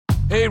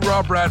Hey,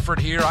 Rob Bradford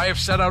here. I have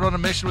set out on a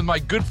mission with my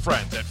good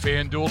friends at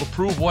FanDuel to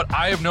prove what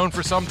I have known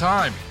for some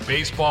time.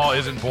 Baseball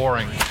isn't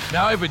boring.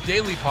 Now I have a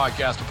daily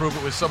podcast to prove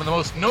it with some of the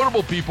most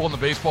notable people in the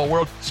baseball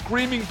world,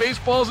 screaming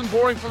baseball isn't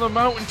boring from the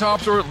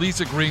mountaintops, or at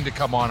least agreeing to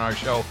come on our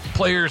show.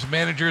 Players,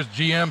 managers,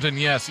 GMs, and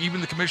yes, even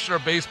the commissioner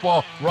of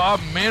baseball, Rob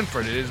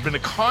Manfred. It has been a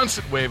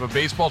constant wave of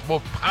baseball's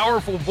most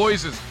powerful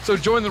voices. So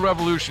join the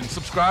revolution.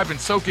 Subscribe and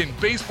soak in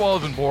Baseball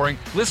Isn't Boring.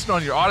 Listen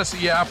on your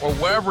Odyssey app or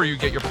wherever you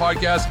get your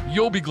podcasts.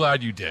 You'll be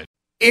glad you did.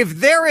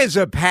 If there is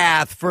a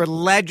path for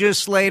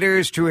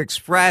legislators to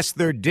express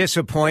their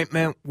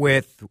disappointment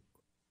with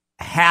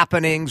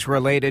happenings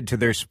related to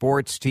their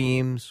sports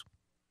teams,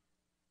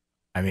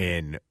 I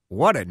mean,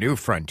 what a new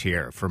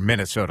frontier for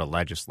Minnesota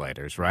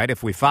legislators, right?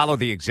 If we follow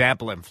the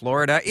example in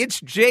Florida,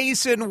 it's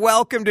Jason.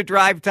 Welcome to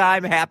Drive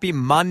Time. Happy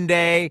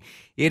Monday.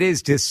 It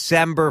is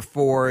December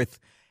 4th,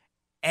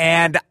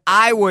 and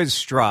I was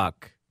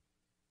struck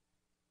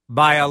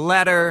by a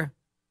letter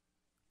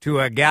to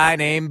a guy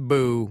named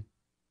Boo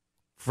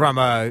from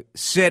a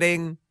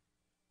sitting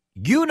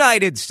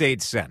United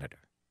States senator.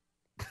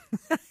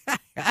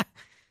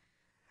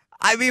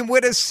 I mean,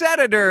 with a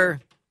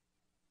senator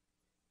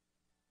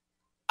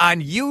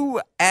on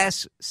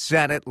U.S.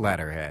 Senate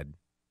letterhead,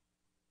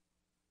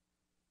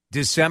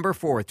 December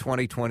 4th,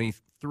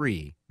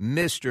 2023,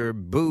 Mr.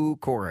 Boo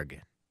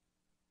Corrigan.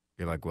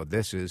 You're like, well,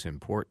 this is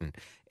important.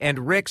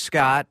 And Rick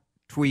Scott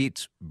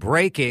tweets,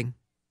 breaking,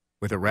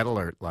 with a red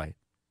alert light.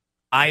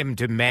 I am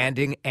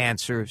demanding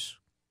answers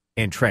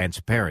and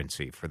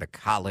transparency for the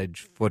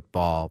College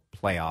Football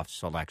Playoff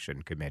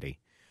Selection Committee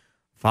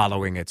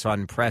following its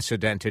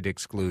unprecedented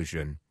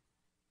exclusion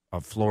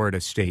of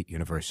Florida State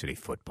University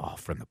football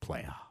from the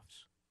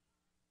playoffs.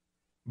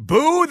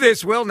 Boo,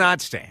 this will not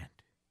stand.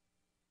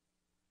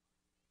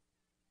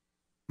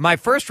 My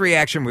first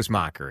reaction was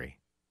mockery.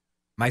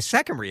 My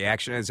second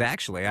reaction is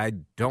actually, I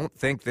don't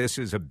think this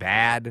is a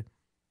bad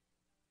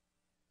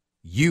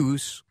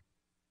use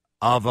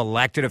of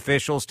elected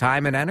officials'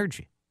 time and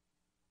energy.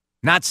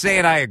 Not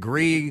saying I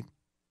agree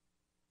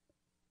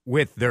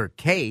with their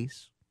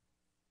case,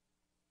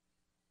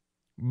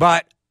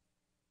 but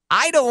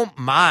I don't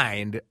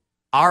mind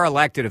our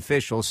elected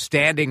officials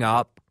standing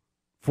up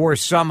for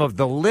some of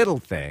the little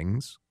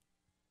things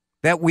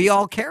that we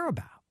all care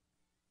about.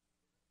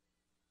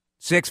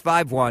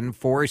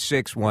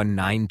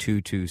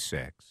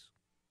 651-461-9226.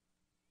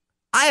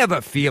 I have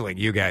a feeling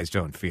you guys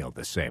don't feel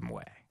the same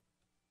way.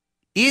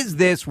 Is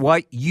this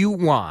what you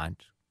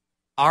want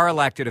our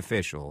elected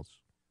officials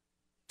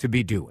to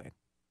be doing?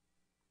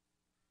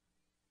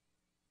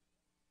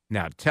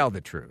 Now, tell the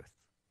truth.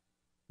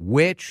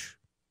 Which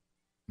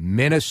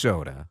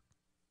Minnesota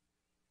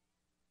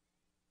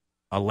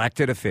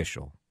elected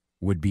official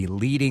would be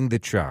leading the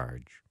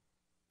charge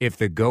if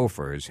the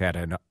Gophers had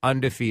an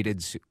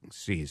undefeated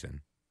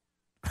season?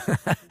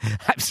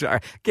 I'm sorry,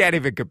 can't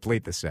even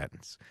complete the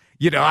sentence.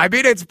 You know, I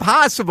mean, it's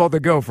possible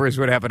the Gophers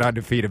would have an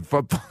undefeated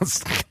football.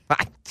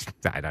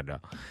 I don't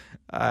know.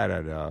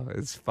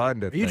 It's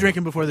fun to Are you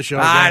drinking before the show?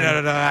 I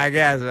don't know. I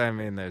guess. I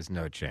mean, there's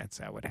no chance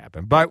that would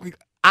happen. But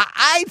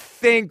I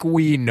think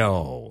we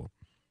know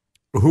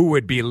who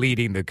would be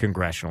leading the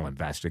congressional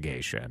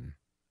investigation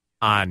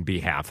on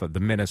behalf of the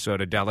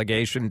Minnesota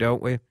delegation,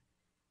 don't we?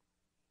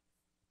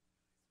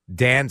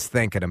 Dan's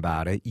thinking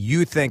about it.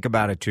 You think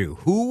about it, too.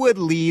 Who would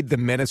lead the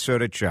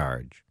Minnesota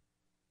charge?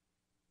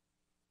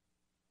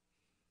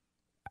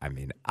 I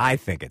mean, I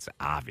think it's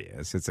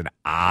obvious. It's an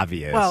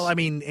obvious. Well, I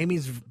mean,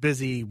 Amy's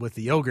busy with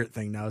the yogurt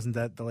thing now. Isn't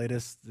that the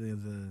latest?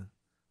 The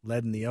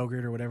lead in the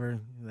yogurt or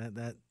whatever?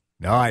 That.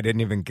 No, I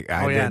didn't even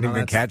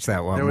catch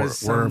that one.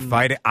 We're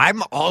fighting.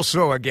 I'm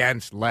also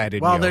against lead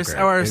in yogurt.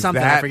 Or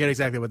something. I forget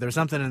exactly what. There's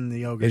something in the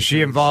yogurt. Is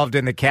she involved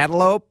in the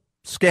cantaloupe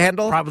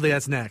scandal? Probably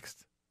that's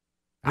next.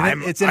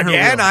 It's in her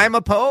wheelhouse. I'm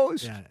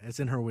opposed. Yeah, it's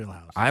in her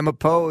wheelhouse. I'm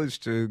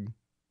opposed to.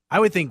 I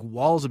would think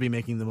Walz would be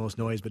making the most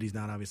noise, but he's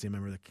not obviously a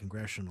member of the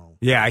congressional.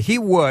 Yeah, he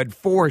would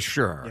for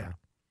sure.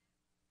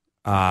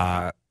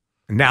 Yeah.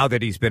 Now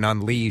that he's been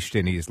unleashed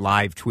and he's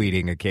live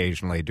tweeting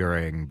occasionally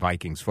during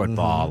Vikings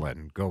football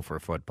and Gopher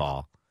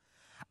football.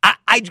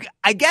 I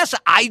guess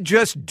I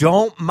just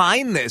don't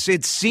mind this.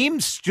 It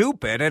seems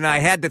stupid, and I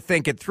had to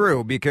think it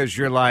through because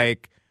you're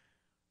like,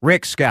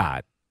 Rick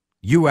Scott,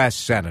 U.S.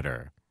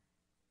 Senator.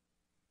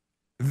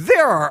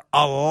 There are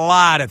a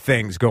lot of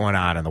things going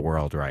on in the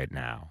world right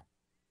now.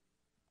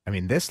 I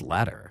mean, this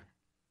letter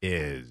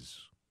is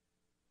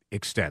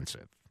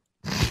extensive.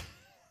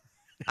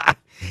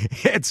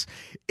 It's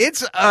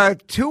a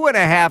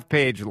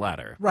 2.5-page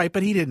letter. Right,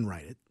 but he didn't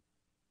write it.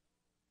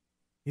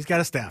 He's got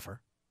a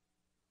staffer.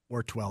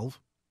 Or 12.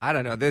 I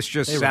don't know. This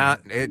just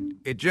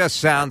it just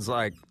sounds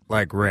like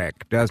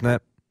Rick, doesn't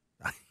it?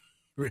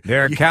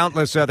 There are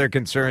countless other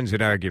concerns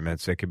and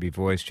arguments that could be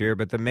voiced here,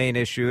 but the main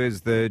issue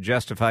is the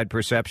justified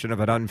perception of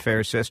an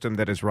unfair system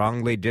that has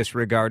wrongly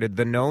disregarded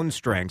the known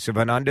strengths of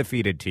an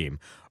undefeated team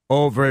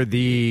over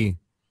the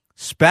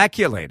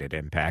speculated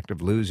impact of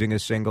losing a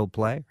single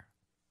player.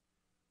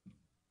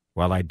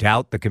 While I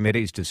doubt the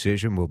committee's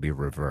decision will be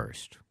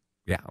reversed.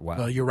 Yeah,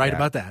 well you're right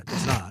about that.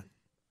 It's not.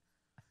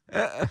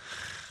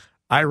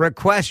 I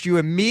request you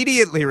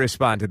immediately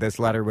respond to this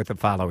letter with the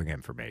following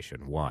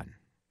information. 1.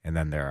 And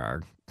then there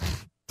are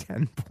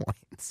 10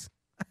 points.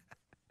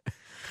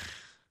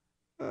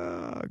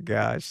 Oh,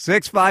 gosh.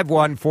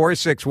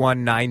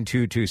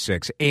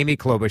 651-461-9226. Amy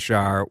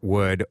Klobuchar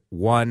would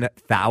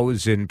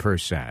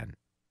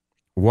 1,000%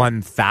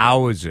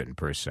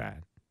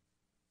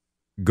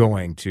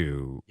 going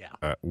to,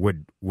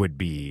 would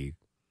be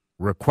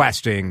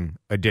requesting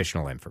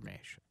additional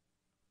information.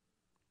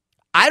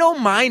 I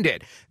don't mind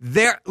it.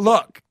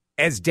 Look,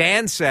 as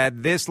Dan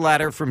said, this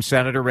letter from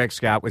Senator Rick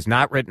Scott was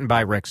not written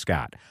by Rick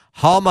Scott.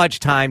 How much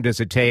time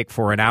does it take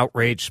for an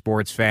outraged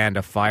sports fan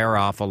to fire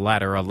off a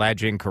letter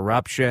alleging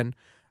corruption,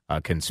 a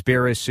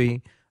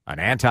conspiracy, an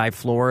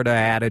anti-Florida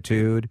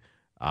attitude,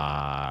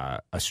 a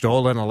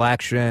stolen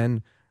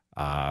election,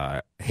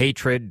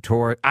 hatred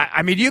toward...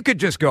 I mean, you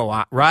could just go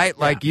on, right?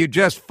 Yeah. Like, you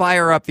just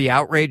fire up the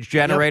outrage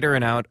generator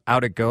and out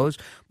it goes.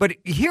 But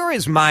here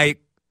is why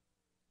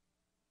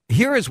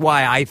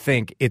I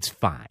think it's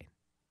fine.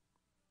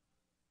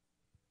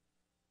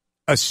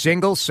 A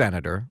single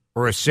senator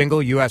or a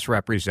single U.S.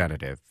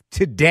 representative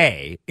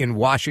today in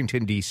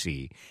Washington,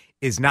 D.C.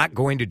 is not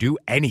going to do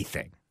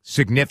anything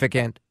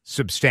significant,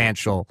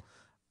 substantial.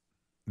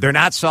 They're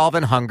not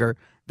solving hunger.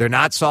 They're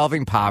not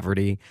solving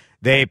poverty.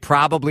 They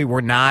probably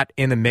were not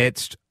in the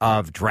midst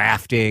of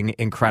drafting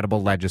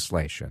incredible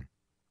legislation.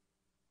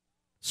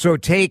 So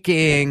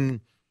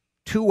taking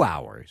 2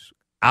 hours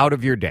out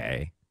of your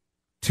day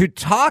to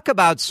talk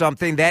about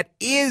something that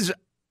is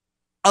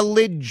a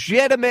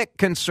legitimate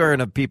concern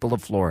of people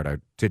of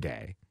Florida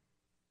today,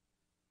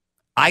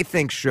 I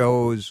think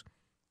shows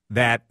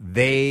that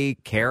they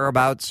care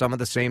about some of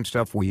the same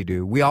stuff we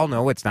do. We all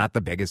know it's not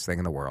the biggest thing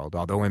in the world,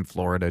 although in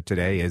Florida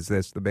today, is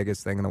this the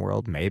biggest thing in the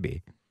world?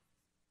 Maybe.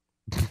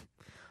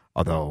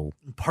 Although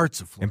in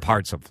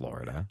parts of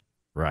Florida,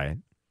 right?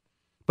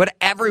 But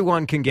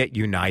everyone can get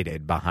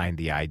united behind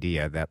the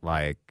idea that,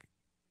 like,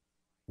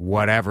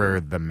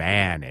 whatever the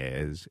man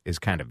is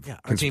kind of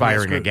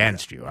conspiring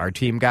against you. Our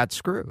team got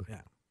screwed.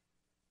 Yeah.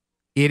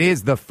 It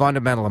is the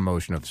fundamental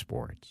emotion of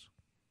sports.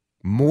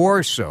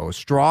 More so,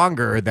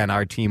 stronger than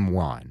our team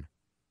won.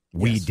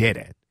 We did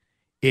it.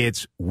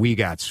 It's we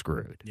got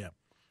screwed. Yeah.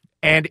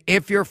 And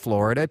if you're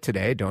Florida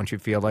today, don't you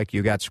feel like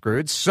you got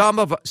screwed? Some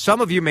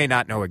of you may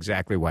not know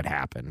exactly what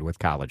happened with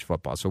college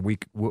football, so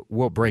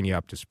we'll bring you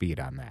up to speed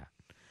on that.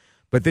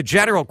 But the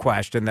general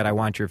question that I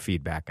want your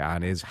feedback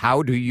on is,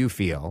 how do you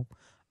feel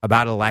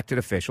about elected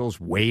officials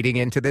wading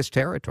into this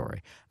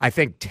territory? I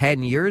think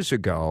 10 years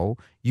ago,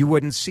 you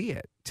wouldn't see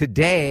it.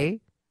 Today,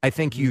 I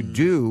think you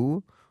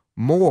do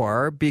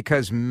more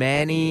because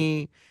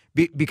the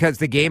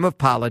game of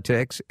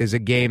politics is a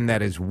game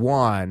that is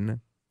won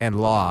and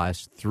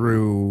lost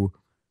through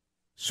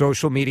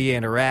social media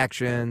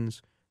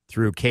interactions,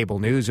 through cable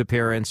news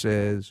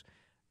appearances.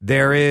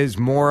 There is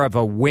more of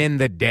a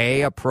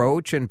win-the-day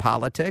approach in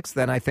politics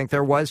than I think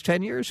there was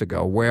 10 years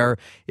ago, where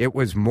it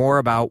was more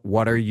about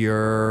what are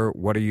your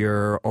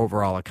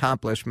overall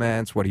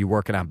accomplishments, what are you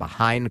working on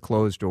behind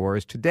closed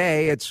doors.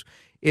 Today,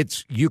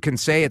 it's you can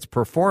say it's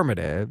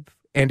performative,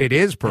 and it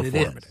is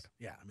performative. It is.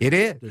 Yeah, I mean, it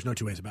is. There's no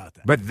two ways about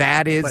that. But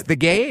that is the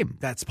game.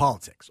 That's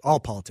politics. All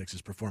politics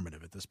is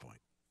performative at this point.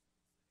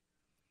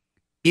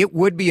 It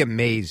would be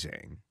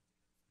amazing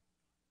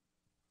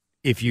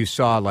if you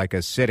saw like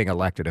a sitting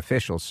elected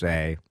official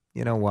say,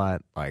 you know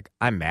what, like,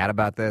 I'm mad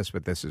about this,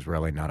 but this is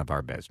really none of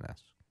our business.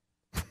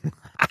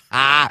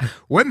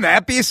 Wouldn't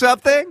that be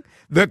something?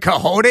 The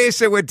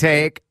cojones it would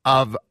take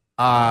of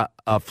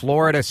a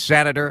Florida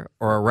senator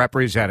or a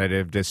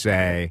representative to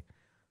say,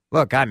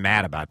 look, I'm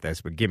mad about this,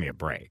 but give me a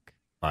break.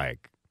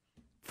 Like,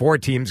 4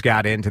 teams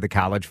got into the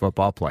college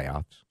football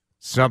playoffs.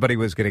 Somebody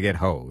was going to get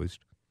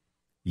hosed.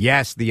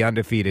 Yes, the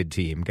undefeated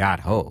team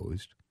got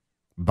hosed,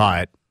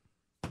 but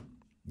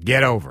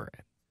get over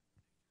it.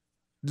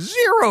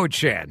 0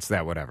 chance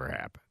that would ever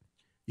happen.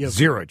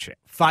 0 chance.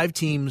 5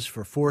 teams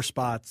for 4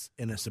 spots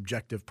in a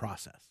subjective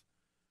process.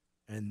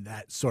 And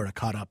that sort of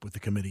caught up with the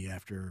committee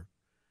after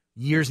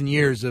years and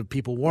years of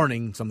people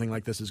warning something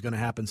like this is going to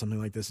happen, something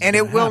like this is going to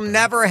happen. And it will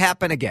never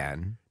happen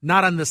again.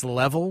 Not on this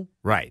level.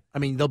 Right. I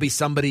mean, there'll be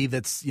somebody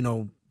that's,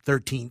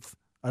 13th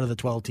out of the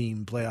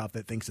 12-team playoff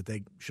that thinks that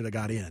they should have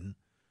got in.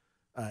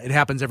 It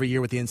happens every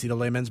year with the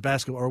NCAA men's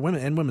basketball or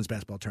women's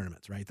basketball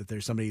tournaments, right? That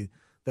there's somebody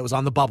that was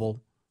on the bubble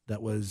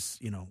that was,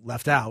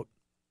 left out,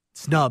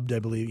 snubbed, I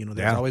believe.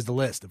 There's always the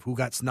list of who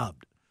got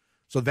snubbed.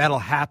 So that'll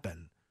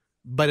happen.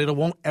 But it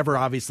won't ever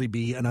obviously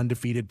be an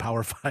undefeated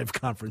Power 5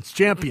 conference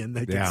champion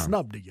that gets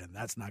snubbed again.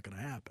 That's not going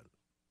to happen.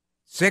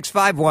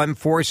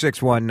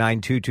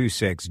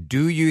 651-461-9226.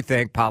 Do you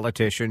think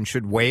politicians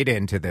should wade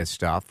into this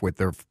stuff with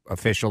their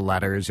official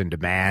letters and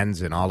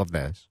demands and all of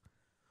this?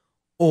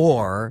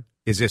 Or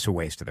is this a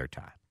waste of their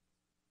time?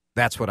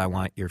 That's what I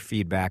want your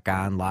feedback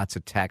on. Lots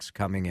of texts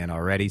coming in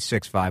already.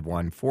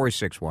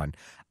 651-461.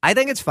 I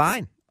think it's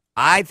fine.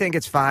 I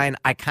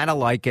kind of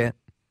like it.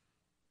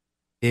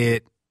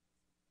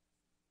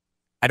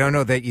 I don't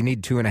know that you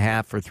need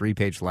 2.5 or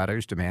 3-page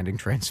letters demanding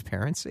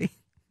transparency.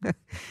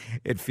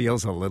 It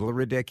feels a little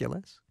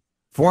ridiculous.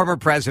 Former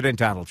President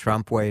Donald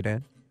Trump weighed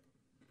in.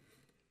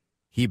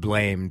 He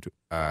blamed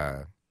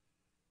Biden?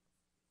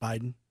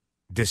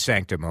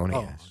 DeSanctimonious. Oh,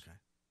 okay.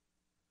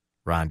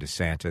 Ron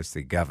DeSantis,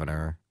 the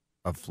governor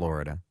of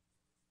Florida.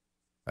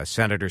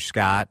 Senator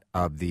Scott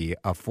of the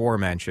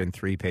aforementioned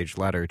 3-page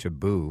letter to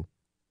Boo.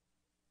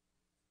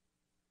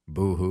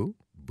 Boo who?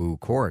 Boo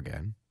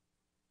Corrigan.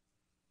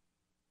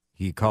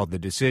 He called the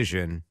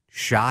decision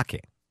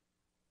shocking.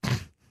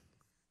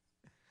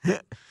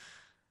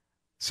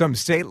 Some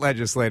state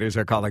legislators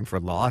are calling for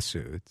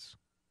lawsuits.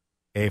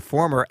 A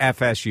former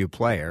FSU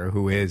player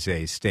who is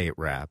a state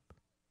rep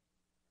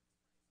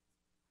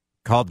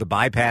called the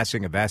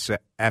bypassing of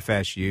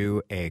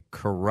FSU a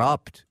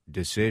corrupt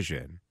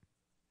decision.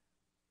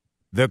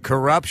 The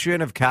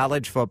corruption of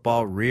college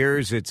football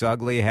rears its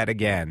ugly head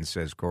again,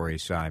 says Corey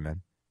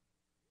Simon.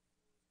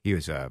 He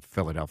was a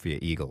Philadelphia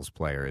Eagles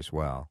player as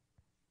well.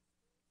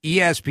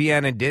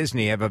 ESPN and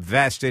Disney have a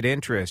vested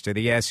interest in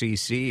the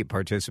SEC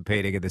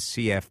participating in the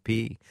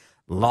CFP.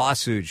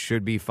 Lawsuits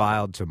should be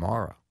filed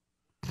tomorrow.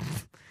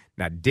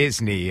 Now,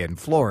 Disney and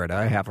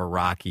Florida have a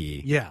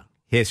rocky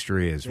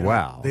history as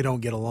well. They don't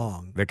get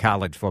along. The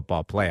college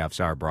football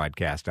playoffs are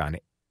broadcast on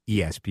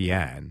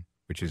ESPN,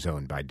 which is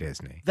owned by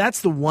Disney. That's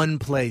the one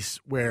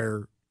place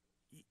where,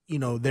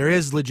 there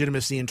is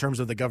legitimacy in terms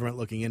of the government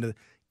looking into it.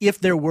 If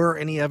there were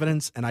any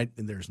evidence, and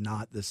there's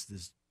not, this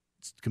is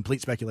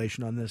complete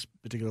speculation on this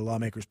particular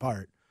lawmaker's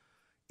part.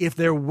 If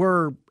there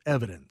were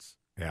evidence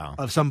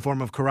of some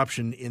form of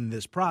corruption in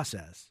this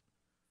process,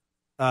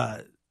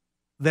 then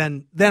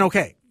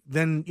okay.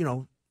 Then,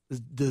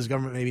 does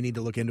government maybe need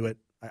to look into it?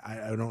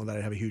 I don't know that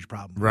I have a huge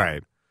problem with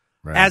Right.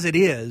 As it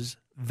is,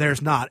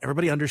 there's not.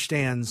 Everybody who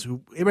understands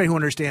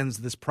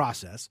this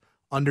process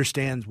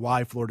understands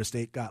why Florida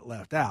State got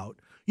left out.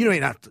 You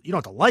don't have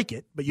to like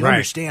it, but you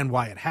understand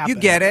why it happened.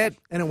 You get it.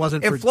 And it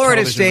wasn't if for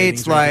Florida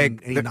State's like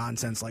any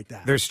nonsense like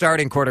that. Their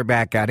starting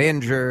quarterback got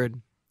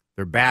injured.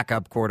 Their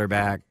backup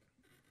quarterback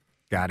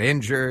got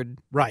injured.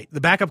 Right.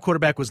 The backup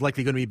quarterback was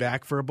likely going to be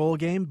back for a bowl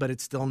game, but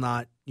it's still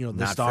not, the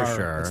not star. For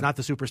sure. It's not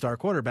the superstar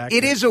quarterback.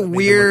 It's a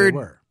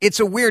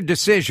weird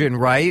decision,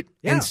 right?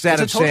 Yeah, Instead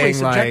it's of a totally saying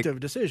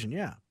subjective decision,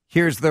 yeah.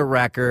 Here's the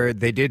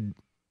record. They did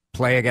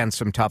play against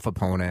some tough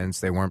opponents.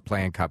 They weren't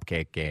playing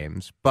cupcake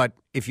games. But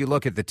if you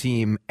look at the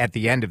team at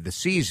the end of the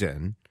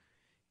season,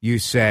 you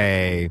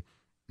say,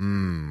 what's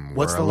we're the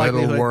a little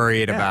likelihood?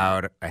 worried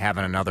about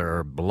having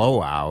another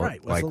blowout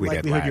right. like What's the we did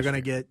likelihood last you're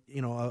going to year? get,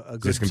 a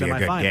good This is gonna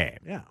be a semifinal? good game.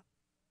 Yeah.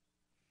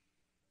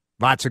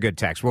 Lots of good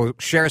texts. We'll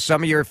share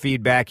some of your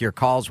feedback. Your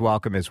calls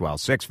welcome as well.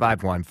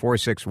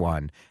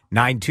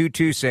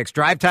 651-461-9226.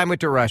 Drive Time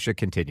with DeRusha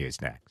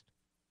continues next.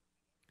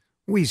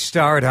 We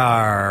start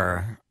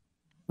our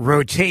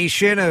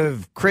rotation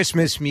of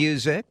Christmas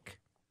music.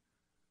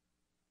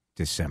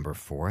 December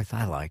 4th.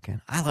 I like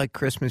it. I like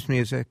Christmas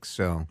music,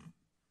 so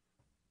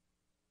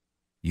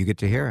you get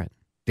to hear it.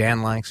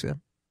 Dan likes it.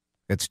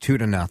 It's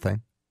 2-0.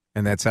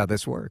 And that's how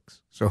this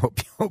works. So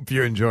hope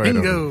you enjoy it.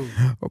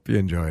 Hope you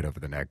enjoy it over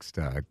the next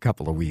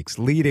couple of weeks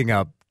leading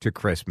up to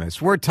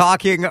Christmas. We're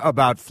talking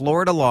about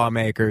Florida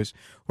lawmakers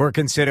who are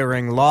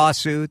considering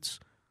lawsuits,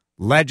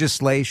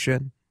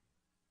 legislation,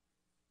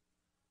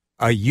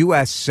 a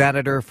U.S.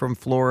 senator from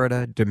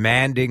Florida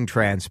demanding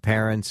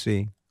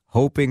transparency,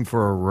 hoping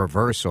for a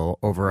reversal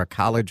over a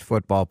college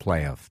football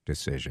playoff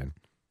decision.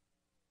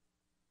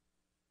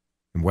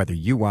 And whether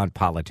you want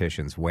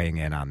politicians weighing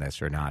in on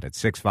this or not,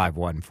 it's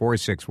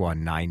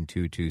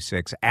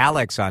 651-461-9226.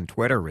 Alex on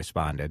Twitter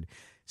responded,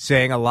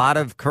 saying a lot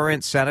of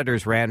current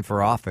senators ran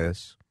for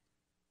office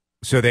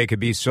so they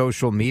could be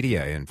social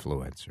media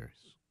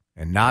influencers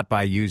and not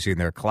by using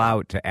their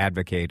clout to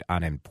advocate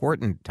on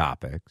important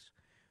topics,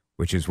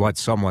 which is what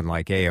someone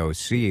like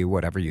AOC,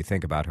 whatever you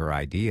think about her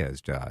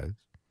ideas, does,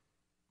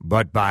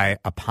 but by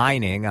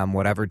opining on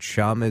whatever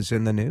chum is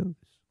in the news.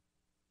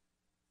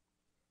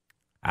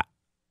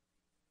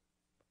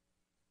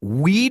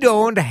 We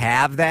don't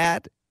have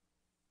that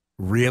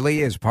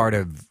really as part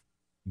of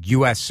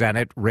U.S.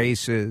 Senate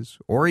races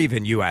or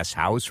even U.S.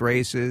 House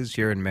races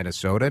here in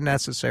Minnesota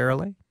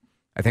necessarily.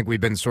 I think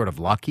we've been sort of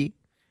lucky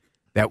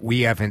that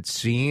we haven't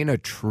seen a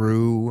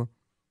true,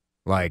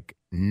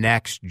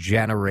 next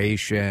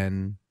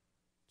generation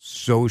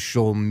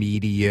social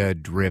media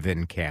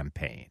driven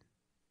campaign.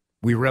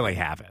 We really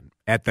haven't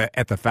at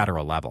the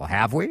federal level,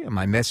 have we? Am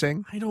I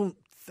missing?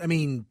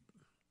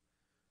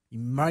 You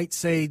might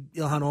say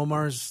Ilhan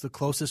Omar's the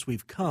closest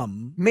we've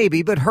come.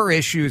 Maybe, but her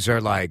issues are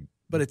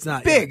but it's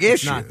not big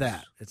issues.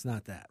 It's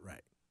not that,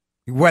 right?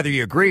 Whether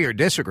you agree or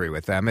disagree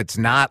with them, it's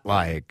not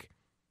like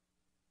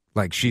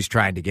she's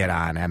trying to get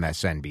on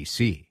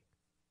MSNBC.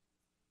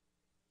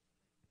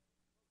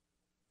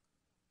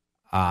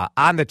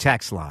 On the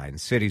text line,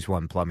 Cities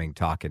One Plumbing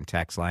Talking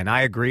text line,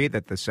 I agree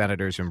that the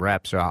senators and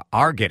reps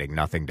are getting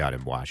nothing done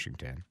in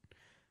Washington,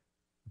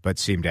 but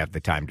seem to have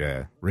the time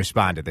to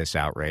respond to this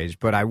outrage.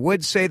 But I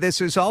would say this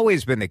has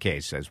always been the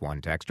case, says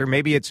one texter.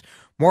 Maybe it's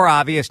more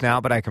obvious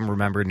now, but I can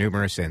remember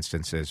numerous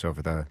instances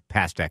over the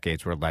past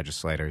decades where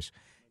legislators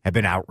have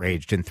been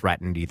outraged and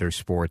threatened either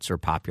sports or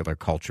popular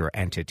culture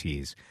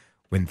entities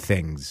when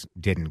things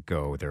didn't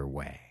go their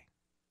way.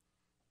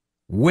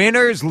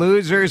 Winners,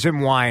 losers,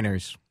 and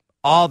whiners.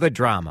 All the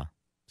drama,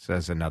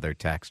 says another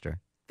texter.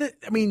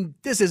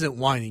 This isn't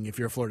whining if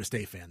you're a Florida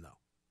State fan, though.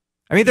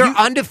 They're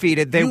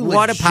undefeated. They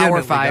won a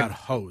Power 5. Got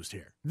hosed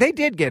here. They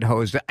did get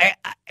hosed.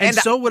 And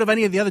so would have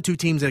any of the other two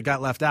teams that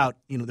got left out.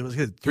 There was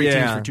 3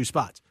 teams for 2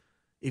 spots.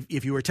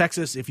 If you were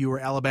Texas, if you were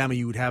Alabama,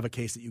 you would have a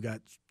case that you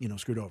got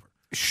screwed over.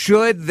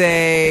 Should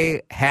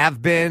they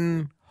have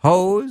been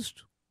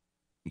hosed?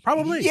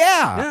 Probably.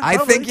 Yeah, I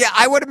think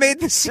I would have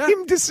made the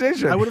same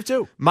decision. I would have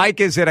too.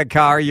 Mike is in a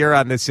car. You're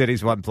on the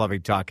City's One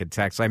Plumbing Talk and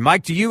Text line.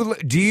 Mike, do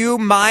you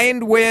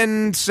mind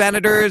when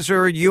senators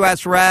or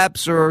U.S.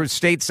 reps or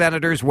state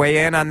senators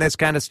weigh in on this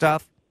kind of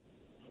stuff?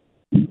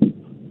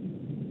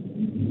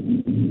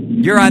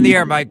 You're on the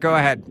air, Mike. Go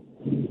ahead.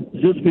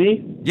 Is this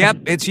me? Yep,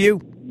 it's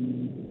you.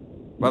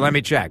 Well, let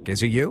me check.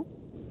 Is it you?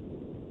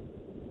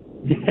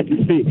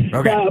 It's me.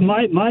 Okay. I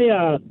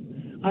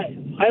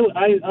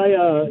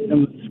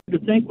am to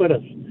think with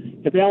us.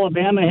 If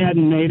Alabama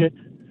hadn't made it,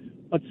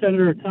 what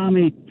Senator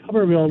Tommy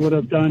Tuberville would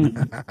have done,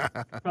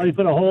 probably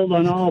put a hold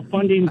on all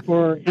funding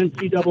for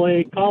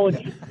NCAA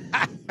college.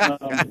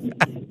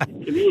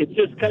 To me, it's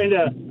just kind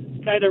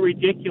of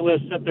ridiculous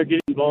that they're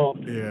getting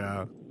involved.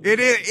 Yeah. It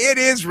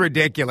is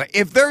ridiculous.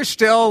 If they're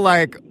still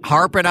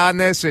harping on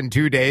this in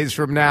 2 days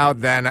from now,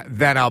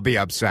 then I'll be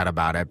upset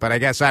about it. But I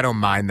guess I don't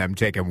mind them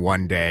taking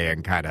one day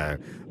and kind of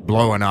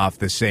blowing off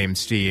the same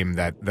steam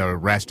that the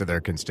rest of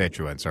their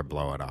constituents are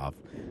blowing off.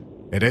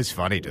 It is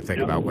funny to think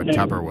about what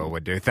Tuberville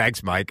would do.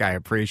 Thanks, Mike. I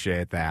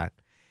appreciate that.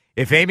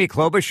 If Amy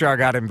Klobuchar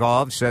got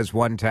involved, says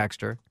one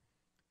texter,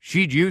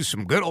 she'd use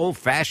some good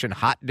old-fashioned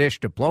hot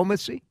dish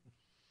diplomacy.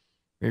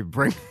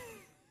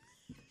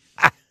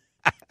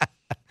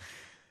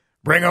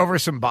 Bring over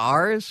some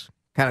bars,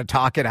 kind of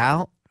talk it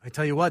out. I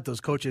tell you what, those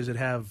coaches that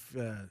have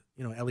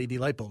LED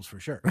light bulbs for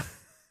sure.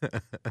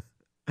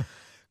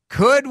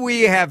 Could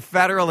we have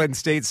federal and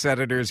state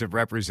senators and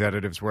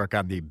representatives work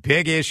on the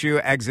big issue,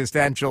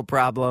 existential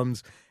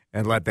problems,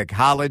 and let the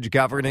college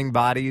governing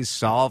bodies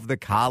solve the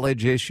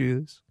college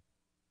issues?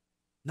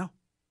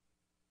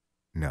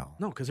 No,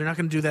 because they're not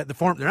going to do that. They're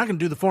not going to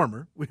do the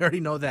former. We already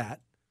know that.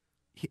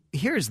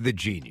 Here's the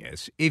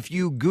genius. If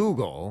you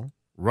Google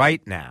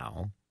right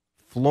now,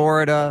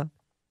 Florida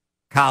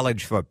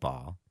college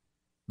football,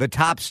 the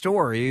top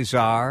stories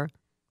are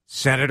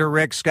Senator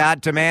Rick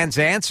Scott demands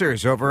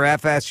answers over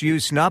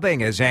FSU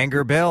snubbing as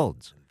anger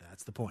builds.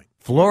 That's the point.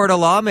 Florida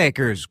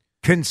lawmakers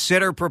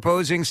consider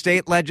proposing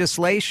state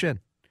legislation.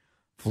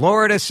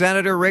 Florida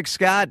Senator Rick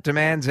Scott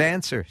demands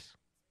answers.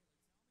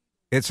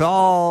 It's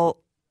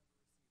all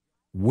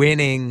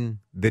winning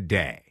the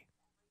day.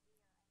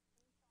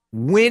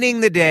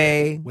 Winning the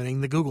day.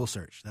 Winning the Google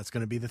search. That's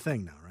going to be the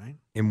thing now, right?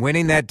 And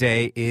winning that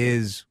day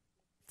is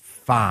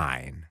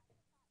fine,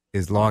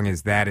 as long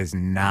as that is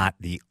not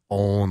the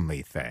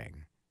only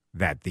thing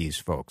that these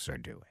folks are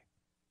doing.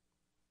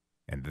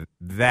 And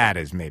that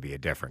is maybe a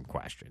different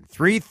question.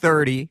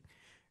 3:30,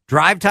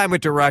 drive time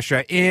with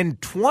DeRusha. In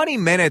 20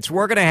 minutes,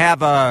 we're going to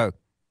have a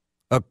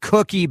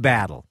cookie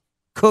battle,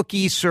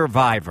 cookie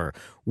survivor.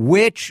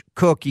 Which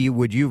cookie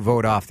would you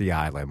vote off the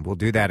island? We'll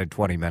do that in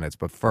 20 minutes.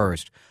 But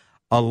first,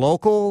 a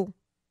local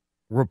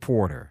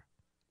reporter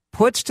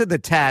puts to the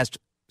test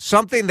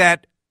something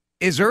that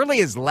as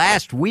early as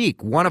last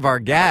week, one of our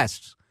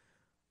guests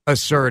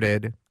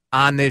asserted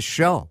on this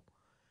show,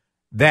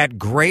 that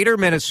Greater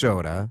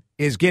Minnesota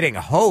is getting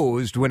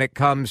hosed when it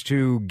comes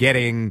to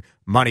getting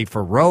money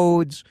for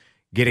roads,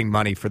 getting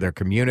money for their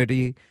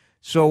community.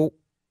 So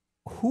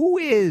who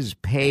is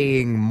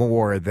paying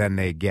more than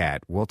they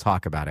get? We'll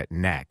talk about it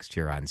next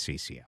here on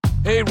CCO.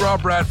 Hey,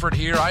 Rob Bradford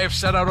here. I have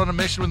set out on a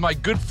mission with my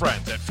good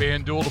friends at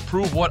FanDuel to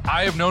prove what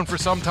I have known for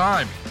some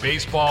time.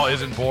 Baseball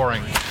isn't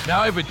boring.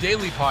 Now I have a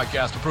daily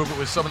podcast to prove it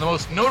with some of the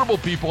most notable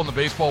people in the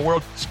baseball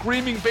world,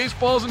 screaming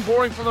baseball isn't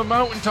boring from the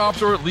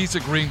mountaintops, or at least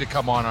agreeing to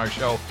come on our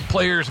show.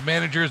 Players,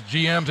 managers,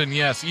 GMs, and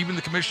yes, even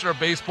the commissioner of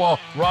baseball,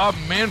 Rob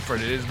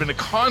Manfred. It has been a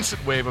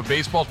constant wave of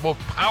baseball's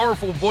most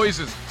powerful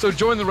voices. So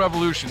join the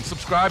revolution.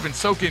 Subscribe and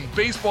soak in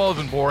Baseball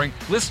Isn't Boring.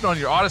 Listen on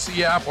your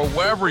Odyssey app or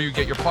wherever you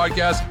get your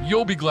podcasts.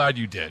 You'll be glad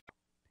you did.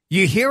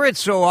 You hear it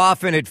so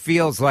often, it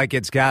feels like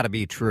it's got to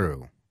be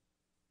true.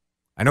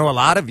 I know a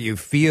lot of you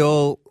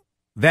feel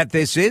that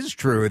this is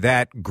true,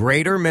 that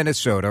Greater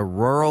Minnesota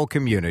rural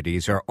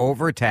communities are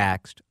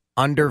overtaxed,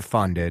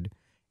 underfunded,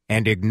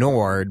 and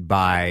ignored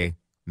by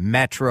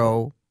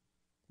Metro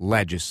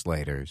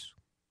legislators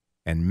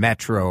and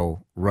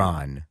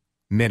Metro-run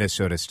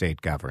Minnesota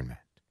state government.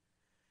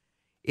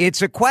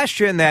 It's a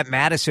question that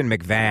Madison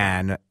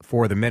McVan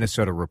for the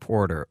Minnesota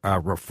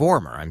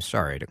Reformer, I'm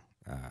sorry to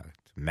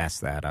mess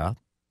that up,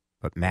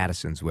 but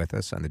Madison's with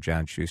us on the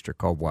John Schuster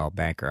Coldwell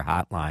Banker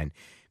Hotline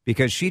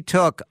because she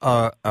took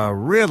a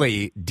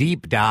really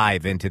deep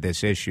dive into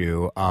this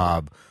issue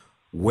of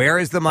where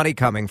is the money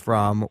coming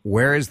from,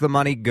 where is the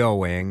money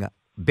going.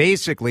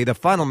 Basically, the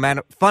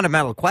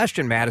fundamental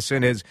question,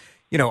 Madison, is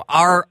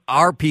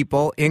are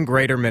people in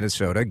greater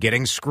Minnesota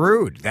getting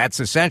screwed? That's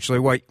essentially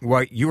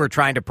what you were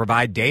trying to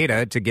provide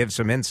data to give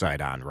some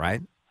insight on,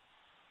 right?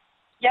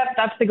 Yep,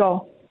 that's the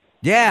goal.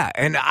 Yeah,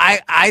 and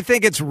I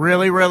think it's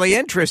really, really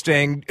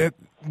interesting.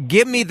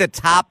 Give me the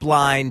top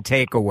line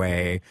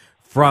takeaway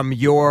from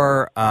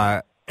your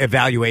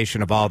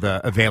evaluation of all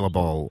the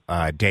available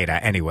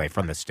data anyway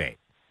from the state.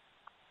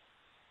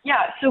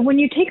 Yeah, so when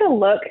you take a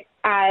look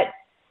at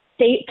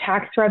state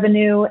tax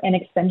revenue and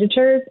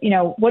expenditures,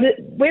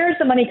 where is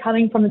the money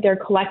coming from that they're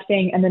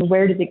collecting, and then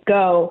where does it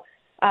go?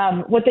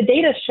 What the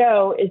data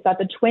show is that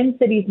the Twin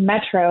Cities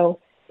Metro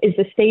is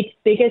the state's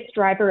biggest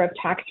driver of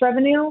tax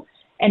revenue,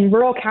 and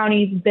rural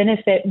counties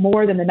benefit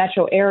more than the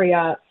metro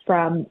area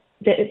from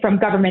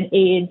government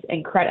aids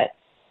and credits.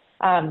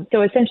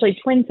 So essentially,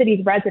 Twin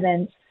Cities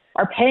residents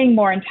are paying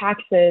more in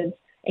taxes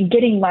and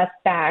getting less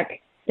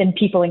back than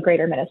people in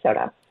greater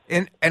Minnesota.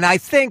 And I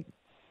think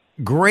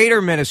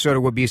greater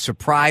Minnesota would be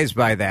surprised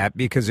by that,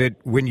 because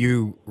when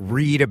you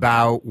read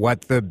about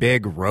what the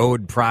big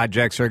road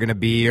projects are going to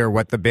be or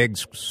what the big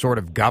sort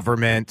of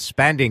government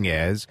spending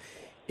is,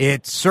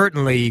 it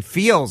certainly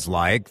feels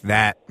like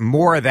that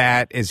more of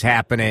that is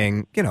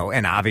happening,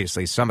 and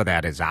obviously some of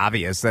that is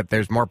obvious that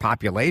there's more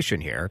population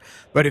here,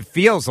 but it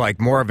feels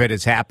like more of it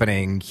is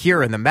happening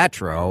here in the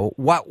metro.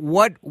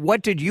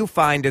 What did you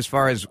find as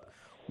far as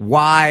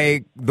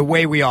why the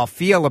way we all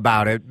feel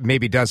about it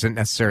maybe doesn't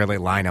necessarily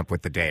line up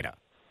with the data?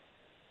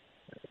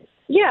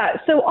 Yeah,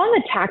 so on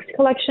the tax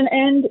collection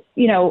end,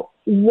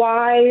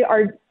 why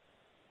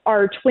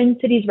are Twin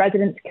Cities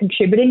residents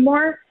contributing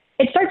more?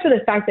 It starts with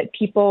the fact that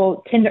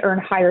people tend to earn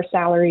higher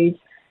salaries,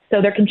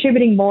 so they're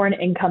contributing more in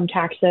income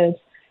taxes.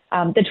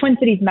 The Twin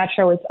Cities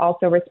Metro is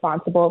also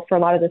responsible for a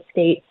lot of the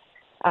state's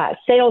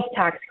sales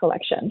tax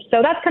collection.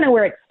 So that's kind of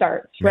where it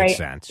starts, right? Makes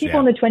sense, people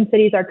in the Twin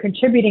Cities are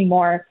contributing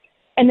more.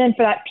 And then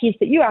for that piece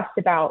that you asked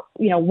about,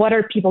 what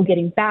are people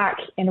getting back,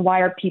 and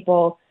why are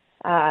people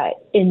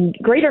in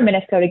greater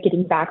Minnesota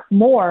getting back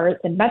more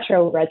than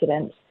Metro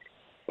residents?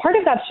 Part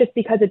of that's just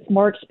because it's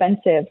more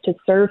expensive to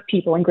serve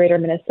people in greater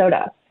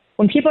Minnesota.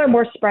 When people are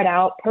more spread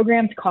out,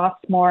 programs cost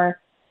more,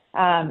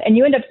 and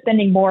you end up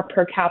spending more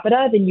per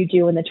capita than you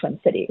do in the Twin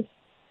Cities.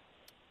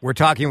 We're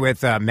talking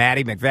with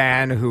Maddy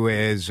McVan, who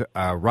is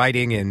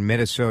writing in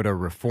Minnesota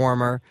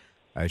Reformer.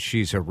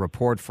 She's a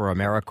Report for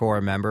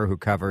AmeriCorps member who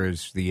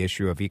covers the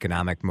issue of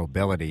economic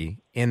mobility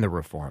in the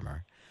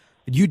Reformer.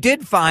 You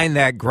did find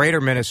that greater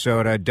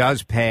Minnesota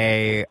does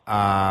pay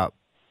a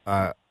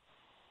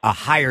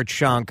higher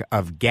chunk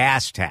of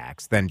gas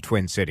tax than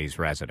Twin Cities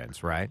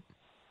residents, right?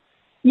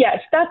 Yes,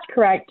 that's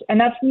correct. And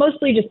that's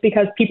mostly just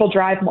because people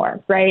drive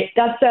more, right?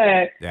 That's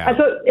what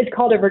it's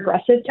called, a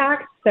regressive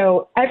tax.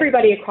 So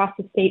everybody across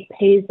the state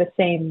pays the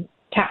same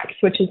tax,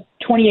 which is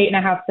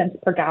 28.5 cents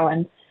per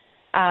gallon.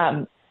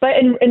 But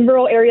in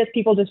rural areas,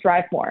 people just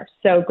drive more.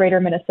 So greater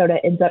Minnesota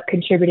ends up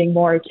contributing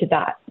more to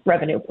that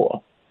revenue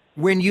pool.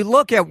 When you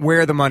look at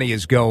where the money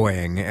is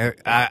going,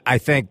 I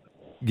think,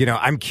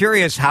 I'm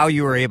curious how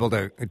you were able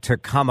to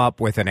come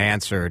up with an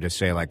answer to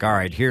say, like, all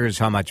right, here's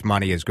how much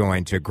money is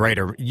going to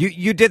greater.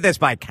 You did this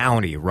by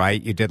county,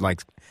 right? You did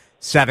like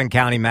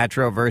 7-county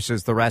metro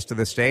versus the rest of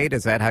the state.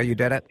 Is that how you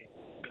did it?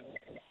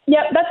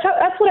 Yeah,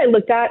 that's what I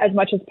looked at as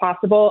much as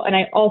possible. And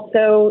I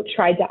also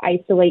tried to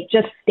isolate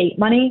just state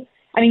money.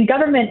 I mean,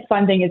 government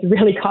funding is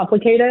really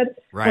complicated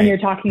when you're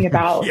talking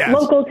about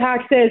local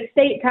taxes,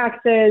 state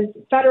taxes,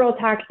 federal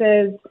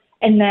taxes,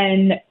 and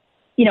then,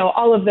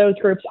 all of those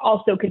groups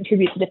also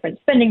contribute to different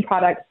spending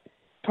projects.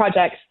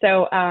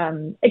 So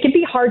it can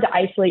be hard to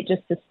isolate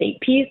just the state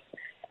piece.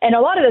 And a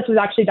lot of this was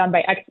actually done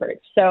by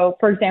experts. So,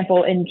 for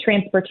example, in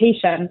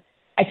transportation,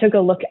 I took a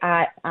look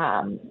at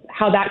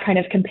how that kind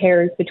of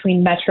compares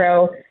between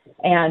Metro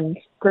and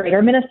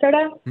greater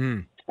Minnesota.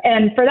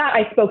 And for that,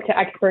 I spoke to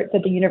experts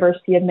at the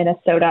University of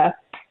Minnesota.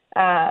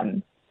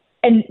 And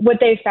what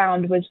they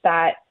found was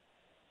that,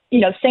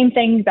 same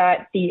thing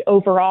that the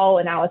overall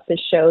analysis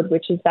showed,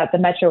 which is that the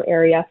metro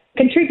area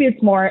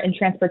contributes more in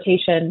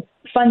transportation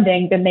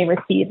funding than they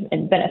receive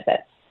in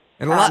benefits.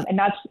 And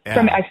that's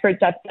from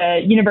experts at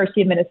the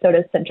University of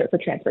Minnesota Center for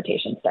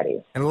Transportation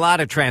Studies. And a lot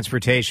of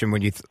transportation,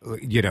 when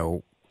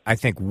I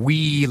think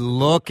we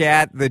look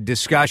at the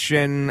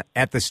discussion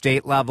at the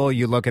state level,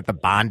 you look at the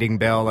bonding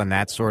bill and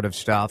that sort of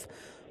stuff.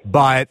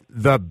 But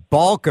the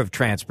bulk of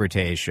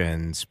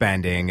transportation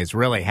spending is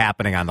really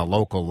happening on the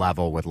local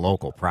level with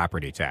local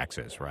property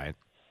taxes, right?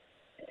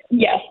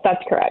 Yes,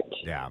 that's correct.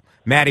 Yeah.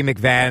 Maddy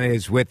McVan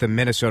is with the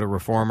Minnesota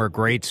Reformer.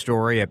 Great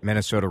story at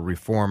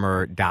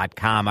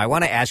minnesotareformer.com. I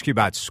want to ask you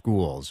about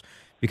schools,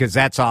 because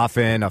that's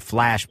often a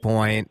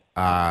flashpoint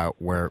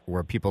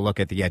where people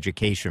look at the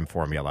education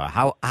formula.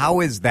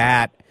 How is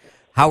that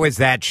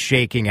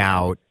shaking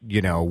out?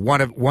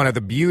 One of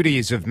the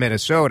beauties of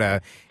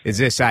Minnesota is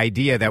this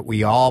idea that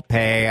we all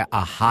pay a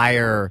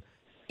higher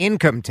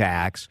income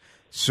tax,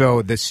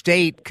 so the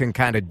state can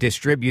kind of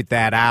distribute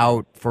that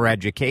out for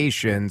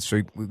education.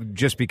 So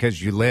just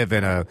because you live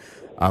in a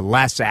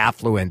less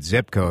affluent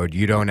zip code,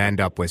 you don't end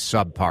up with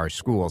subpar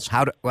schools.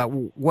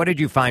 What did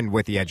you find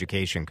with the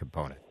education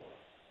component?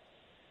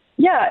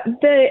 Yeah,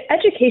 the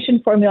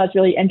education formula is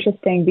really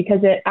interesting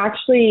because it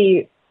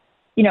actually,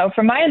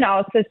 from my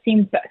analysis,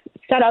 seems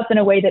set up in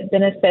a way that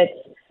benefits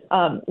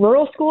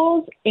rural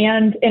schools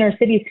and inner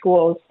city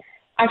schools.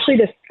 Actually,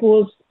 the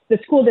school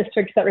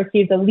districts that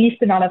receive the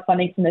least amount of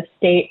funding from the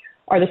state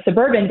are the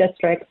suburban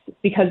districts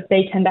because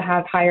they tend to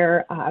have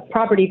higher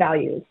property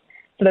values.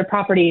 So their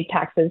property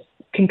taxes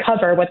can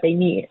cover what they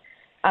need.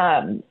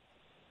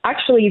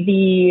 Actually,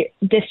 the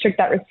district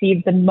that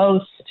received the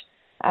most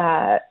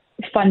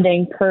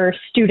funding per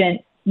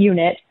student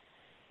unit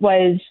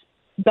was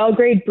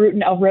Belgrade,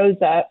 Bruton, El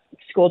Rosa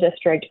School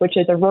District, which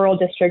is a rural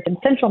district in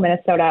central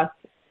Minnesota.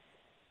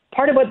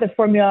 Part of what the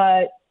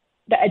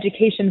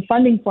education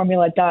funding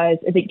formula does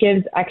is it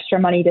gives extra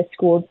money to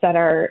school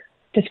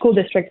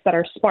districts that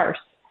are sparse.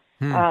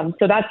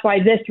 So that's why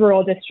this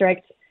rural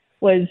district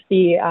was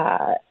received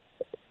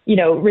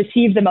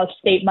the most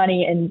state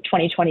money in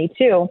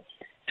 2022.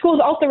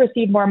 Schools also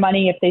receive more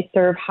money if they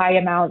serve high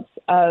amounts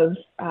of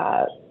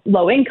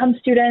low-income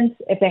students,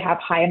 if they have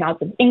high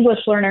amounts of English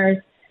learners.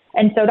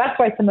 And so that's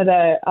why some of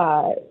the,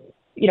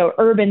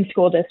 urban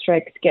school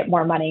districts get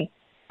more money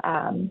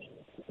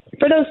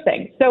for those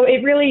things. So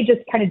it really just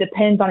kind of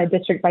depends on a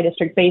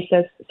district-by-district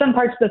basis. Some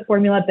parts of the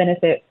formula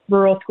benefit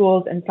rural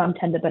schools, and some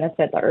tend to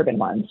benefit the urban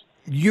ones.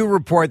 You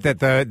report that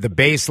the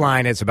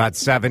baseline is about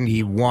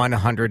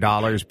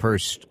 $7,100 per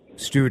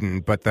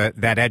student, but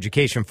that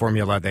education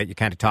formula that you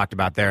kind of talked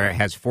about there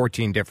has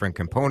 14 different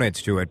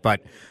components to it.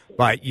 But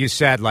you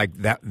said like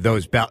that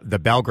the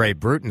Belgrade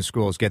Bruton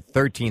schools get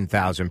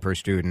 $13,000 per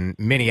student.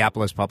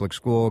 Minneapolis Public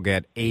School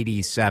get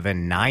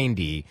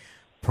 $87.90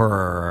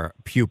 per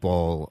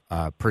pupil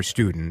per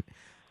student.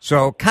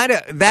 So kind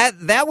of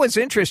that was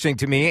interesting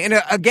to me.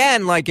 And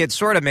again, like it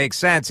sort of makes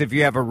sense if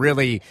you have a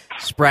really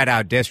spread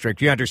out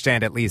district. You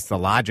understand at least the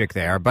logic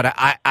there. But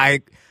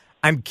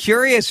I'm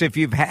curious if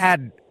you've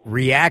had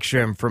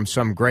reaction from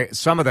some of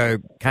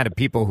the kind of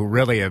people who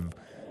really have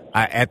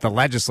at the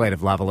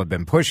legislative level have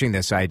been pushing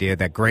this idea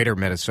that Greater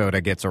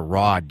Minnesota gets a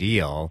raw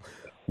deal.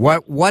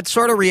 What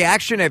sort of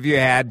reaction have you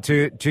had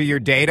to your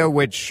data,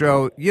 which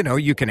show,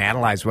 you can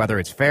analyze whether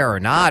it's fair or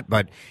not,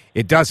 but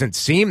it doesn't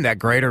seem that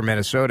Greater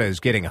Minnesota is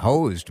getting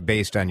hosed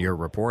based on your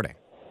reporting?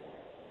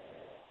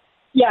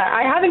 Yeah,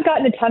 I haven't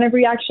gotten a ton of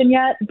reaction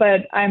yet,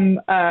 but I'm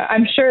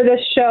sure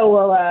this show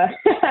will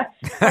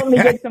help me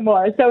get some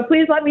more. So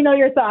please let me know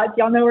your thoughts.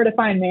 Y'all know where to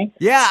find me.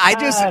 Yeah, I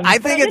think it's. I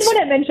did want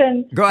to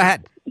mention. Go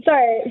ahead.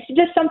 Sorry,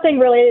 just something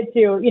related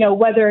to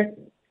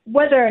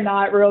whether or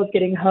not rural is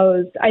getting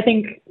hosed. I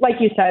think, like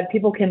you said,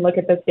 people can look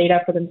at this data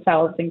for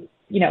themselves and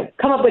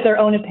come up with their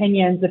own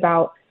opinions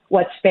about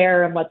what's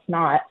fair and what's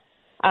not.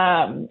 But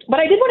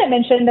I did want to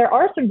mention there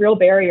are some real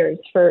barriers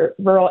for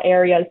rural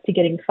areas to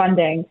getting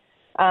funding.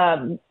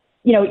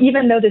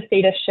 Even though this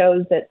data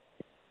shows that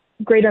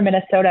Greater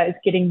Minnesota is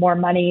getting more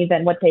money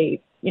than what they,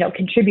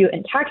 contribute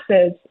in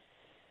taxes,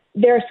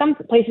 there are some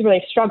places where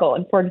they struggle.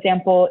 And for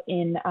example,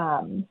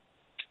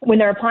 when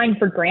they're applying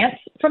for grants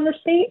from the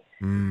state,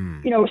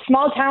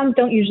 small towns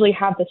don't usually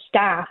have the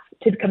staff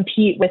to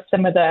compete with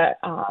some of the,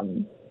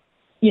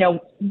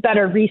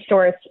 better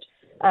resourced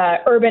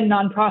urban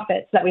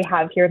nonprofits that we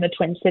have here in the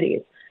Twin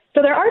Cities.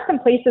 So there are some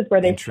places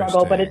where they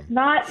struggle, but it's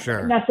not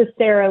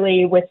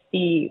necessarily with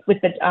the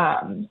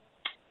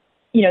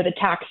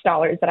tax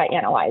dollars that I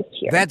analyzed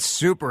here. That's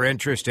super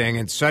interesting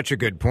and such a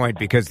good point,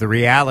 because the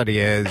reality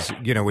is,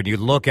 when you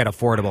look at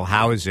affordable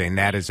housing,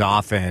 that is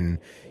often,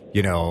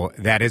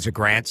 that is a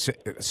grant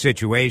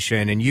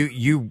situation. And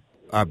you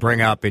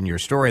bring up in your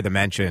story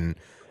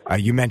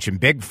you mentioned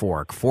Big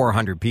Fork,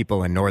 400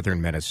 people in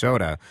northern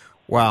Minnesota.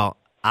 Well,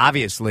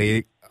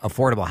 obviously,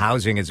 affordable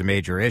housing is a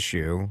major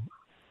issue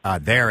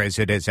there as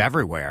it is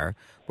everywhere.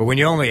 But when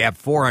you only have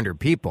 400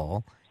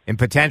 people and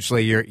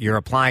potentially you're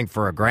applying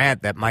for a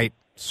grant that might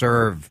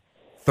serve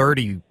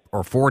 30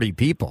 or 40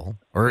 people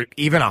or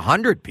even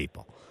 100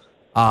 people,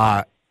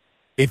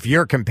 if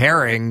you're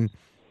comparing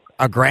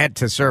a grant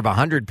to serve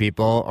 100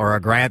 people or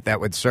a grant that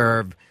would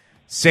serve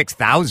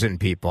 6,000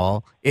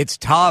 people, it's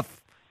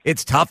tough.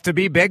 It's tough to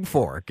be Big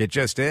Fork. It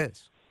just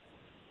is.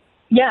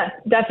 Yeah,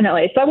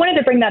 definitely. So I wanted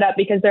to bring that up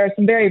because there are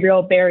some very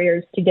real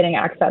barriers to getting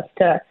access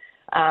to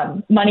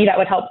money that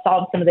would help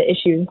solve some of the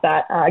issues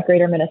that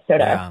Greater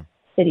Minnesota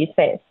cities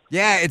face.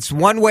 Yeah, it's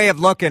one way of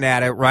looking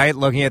at it, right?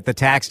 Looking at the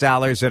tax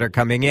dollars that are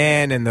coming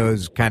in and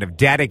those kind of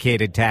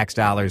dedicated tax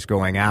dollars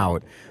going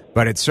out.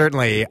 But it's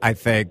certainly, I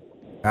think,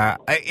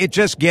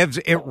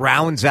 it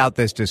rounds out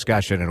this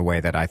discussion in a way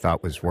that I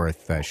thought was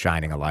worth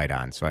shining a light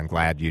on. So I'm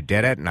glad you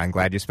did it, and I'm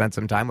glad you spent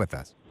some time with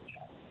us.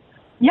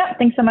 Yeah,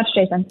 thanks so much,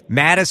 Jason.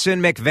 Madison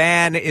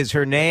McVan is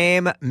her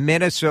name.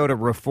 Minnesota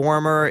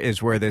Reformer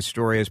is where this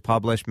story is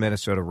published,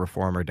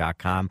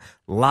 minnesotareformer.com.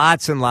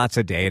 Lots and lots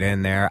of data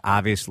in there.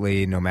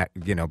 Obviously,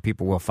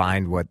 people will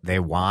find what they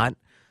want,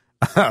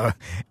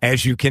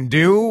 as you can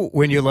do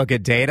when you look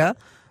at data.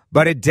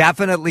 But it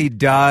definitely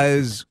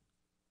does,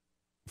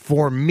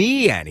 for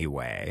me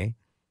anyway,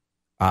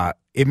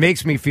 it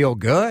makes me feel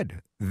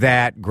good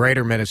that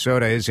Greater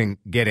Minnesota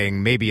isn't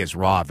getting maybe as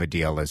raw of a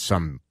deal as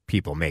some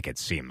people make it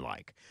seem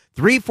like.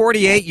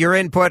 348, your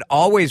input,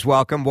 always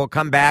welcome. We'll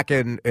come back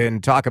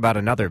and talk about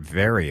another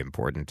very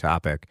important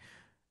topic,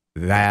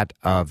 that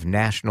of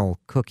National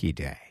Cookie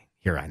Day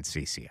here on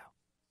CCO.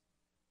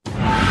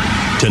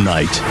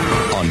 Tonight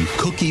on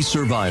Cookie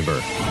Survivor,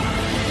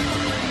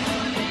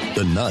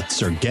 the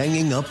nuts are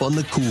ganging up on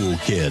the cool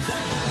kid.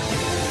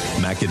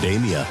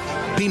 Macadamia,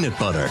 peanut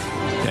butter,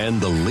 and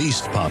the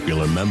least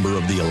popular member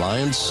of the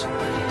alliance,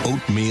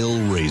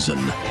 oatmeal raisin.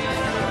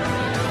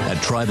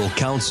 At Tribal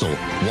Council,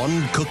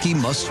 one cookie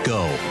must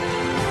go.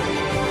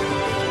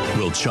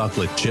 Will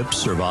chocolate chips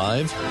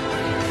survive?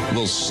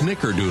 Will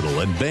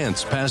Snickerdoodle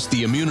advance past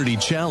the immunity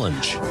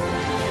challenge?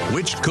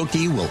 Which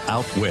cookie will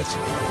outwit,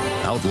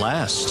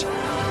 outlast,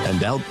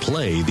 and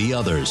outplay the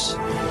others?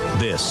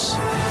 This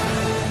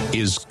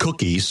is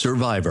Cookie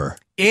Survivor.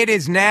 It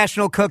is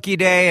National Cookie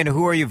Day, and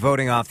who are you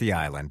voting off the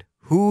island?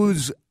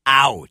 Who's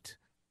out?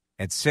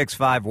 At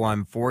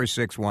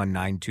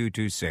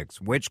 651-461-9226.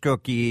 Which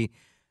cookie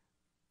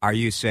are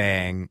you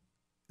saying,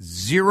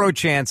 zero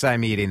chance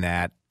I'm eating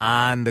that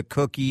on the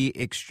cookie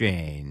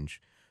exchange?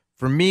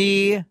 For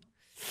me,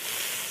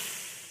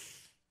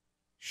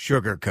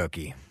 sugar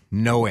cookie.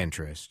 No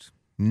interest.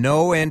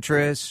 No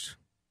interest.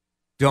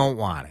 Don't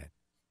want it.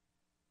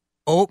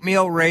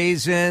 Oatmeal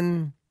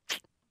raisin.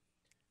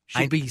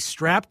 Should be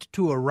strapped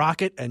to a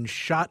rocket and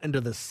shot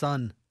into the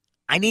sun.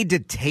 I need to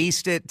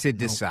taste it to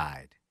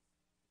decide.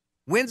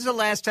 When's the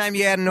last time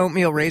you had an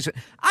oatmeal raisin?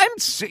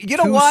 You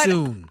know what?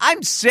 Soon.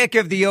 I'm sick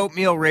of the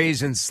oatmeal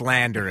raisin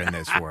slander in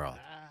this world.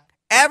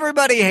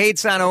 Everybody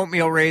hates on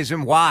oatmeal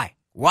raisin. Why?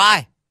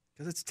 Why?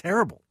 Because it's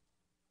terrible.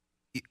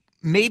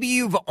 Maybe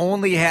you've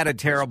only had a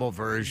terrible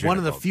version. One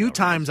of the few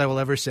times I will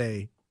ever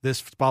say this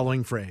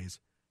following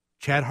phrase: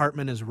 Chad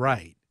Hartman is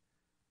right.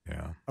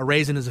 Yeah. A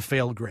raisin is a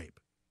failed grape.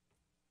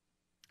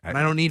 And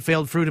I don't need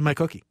failed fruit in my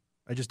cookie.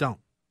 I just don't.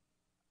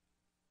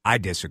 I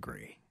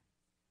disagree.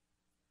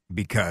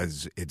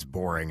 Because it's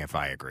boring if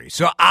I agree.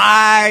 So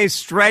I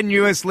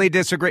strenuously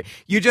disagree.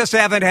 You just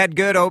haven't had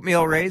good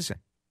oatmeal raisin.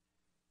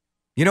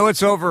 You know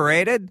what's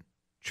overrated?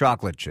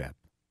 Chocolate chip.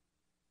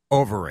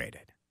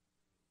 Overrated.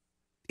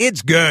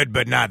 It's good,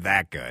 but not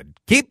that good.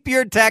 Keep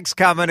your text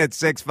coming at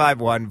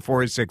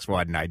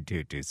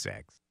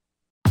 651-461-9226.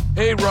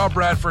 Hey, Rob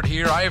Bradford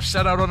here. I have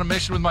set out on a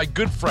mission with my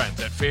good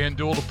friends at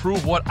FanDuel to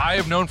prove what I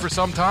have known for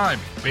some time.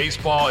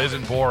 Baseball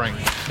isn't boring.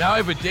 Now I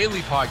have a daily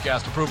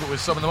podcast to prove it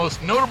with some of the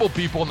most notable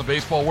people in the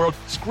baseball world,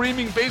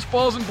 screaming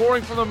baseball isn't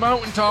boring from the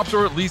mountaintops,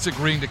 or at least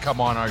agreeing to come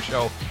on our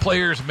show.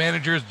 Players,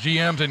 managers,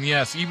 GMs, and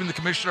yes, even the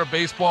commissioner of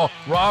baseball,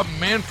 Rob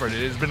Manfred.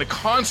 It has been a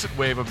constant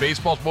wave of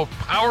baseball's most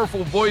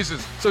powerful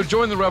voices. So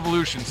join the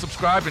revolution.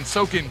 Subscribe and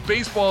soak in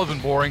Baseball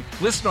Isn't Boring.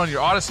 Listen on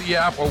your Odyssey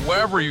app or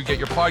wherever you get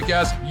your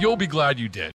podcasts. You'll be glad you did.